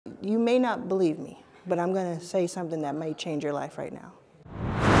You may not believe me, but I'm going to say something that may change your life right now.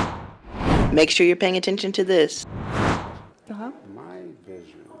 Make sure you're paying attention to this. My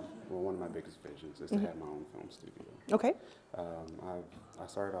vision, well, one of my biggest visions is to have my own film studio. Okay. I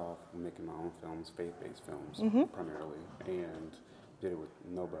started off making my own films, faith-based films primarily, and did it with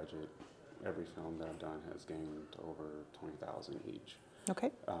no budget. Every film that I've done has gained over $20,000 each. Okay.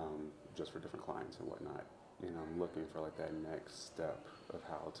 Just for different clients and whatnot. And I'm looking for like that next step of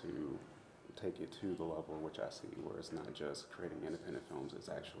how to take it to the level which I see, where it's not just creating independent films, it's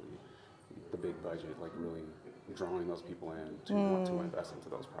actually the big budget, like really drawing those people in to want to invest into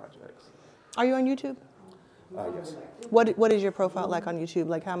those projects. Are you on YouTube? Yes. What is your profile like on YouTube?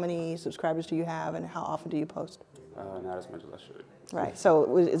 Like how many subscribers do you have and how often do you post? Not as much as I should. Right,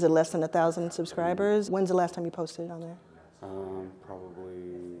 so is it less than 1,000 subscribers? When's the last time you posted on there?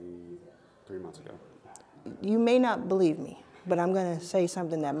 Probably 3 months ago. You may not believe me, but I'm going to say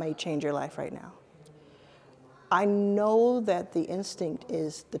something that may change your life right now. I know that the instinct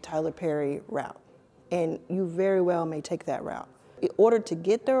is the Tyler Perry route, and you very well may take that route. In order to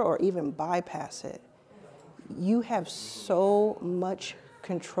get there or even bypass it, you have so much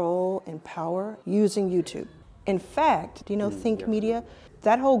control and power using YouTube. In fact, do you know Think Media?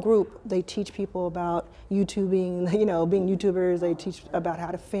 That whole group, they teach people about YouTubing, you know, being YouTubers, they teach about how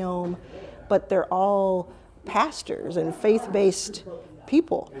to film, but they're all pastors and faith-based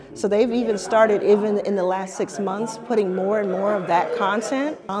people. So they've even started, even in the last 6 months, putting more and more of that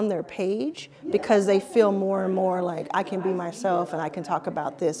content on their page because they feel more and more like I can be myself and I can talk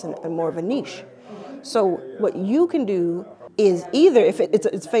about this in more of a niche. So what you can do is either, if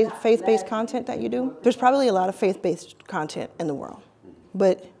it's faith-based content that you do, there's probably a lot of faith-based content in the world,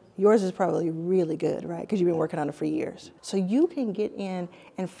 but yours is probably really good, right? Because you've been working on it for years. So you can get in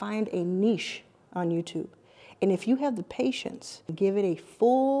and find a niche on YouTube. And if you have the patience, give it a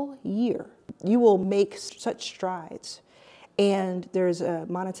full year, you will make such strides. And there's a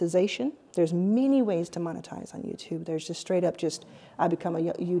monetization. There's many ways to monetize on YouTube. There's just straight up I become a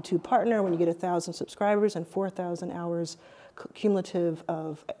YouTube partner when you get 1,000 subscribers and 4,000 hours cumulative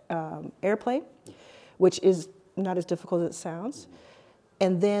of airplay, which is not as difficult as it sounds.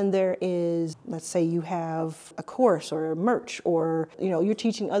 And then there is, let's say you have a course or a merch, or you're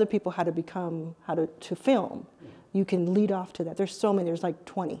teaching other people how to film. You can lead off to that. There's so many, there's like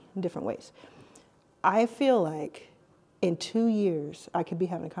 20 different ways. I feel like in 2 years, I could be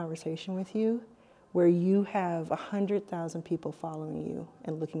having a conversation with you where you have 100,000 people following you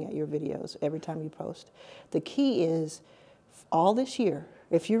and looking at your videos every time you post. The key is all this year,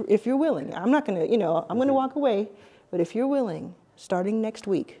 if you're willing, I'm not gonna, I'm gonna walk away, but if you're willing, starting next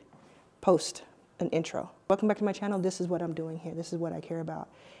week, post an intro. Welcome back to my channel. This is what I'm doing here. This is what I care about.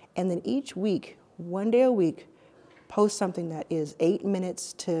 And then each week, 1 day a week, post something that is 8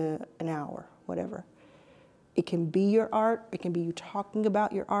 minutes to an hour, whatever. It can be your art. It can be you talking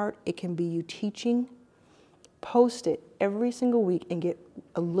about your art. It can be you teaching. Post it every single week and get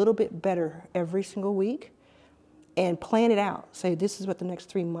a little bit better every single week and plan it out. Say, this is what the next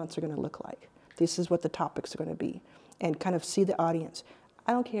 3 months are going to look like. This is what the topics are going to be. And kind of see the audience.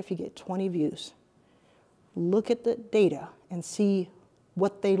 I don't care if you get 20 views. Look at the data and see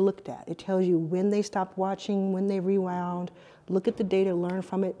what they looked at. It tells you when they stopped watching, when they rewound. Look at the data, learn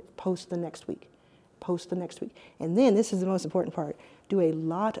from it, post the next week. Post the next week. And then, this is the most important part, do a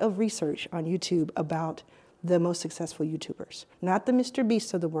lot of research on YouTube about the most successful YouTubers. Not the Mr.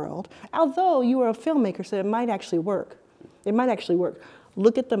 Beasts of the world, although you are a filmmaker, so it might actually work. It might actually work.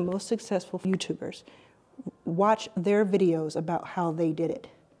 Look at the most successful YouTubers. Watch their videos about how they did it.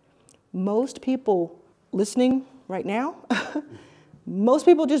 Most people listening right now, most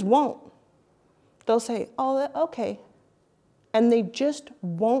people just won't. They'll say, oh, okay. And they just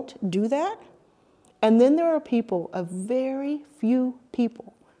won't do that. And then there are people, a very few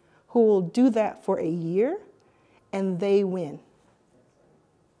people, who will do that for a year and they win.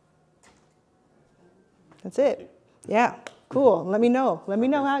 That's it. Yeah, cool. Let me know. Let me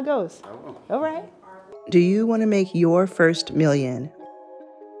know how it goes. All right. Do you want to make your first million?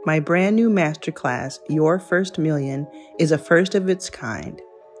 My brand new masterclass, Your First Million, is a first of its kind.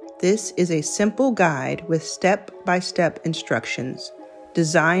 This is a simple guide with step-by-step instructions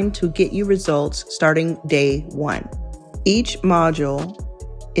designed to get you results starting day one. Each module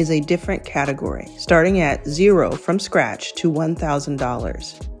is a different category, starting at 0 from scratch to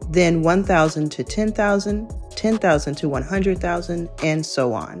 $1,000, then $1,000 to $10,000, $10,000 to $100,000, and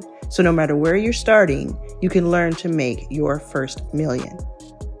so on. So no matter where you're starting, you can learn to make your first million.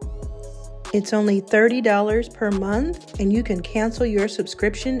 It's only $30 per month, and you can cancel your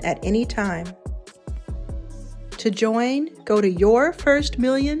subscription at any time. To join, go to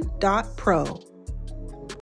yourfirstmillion.pro.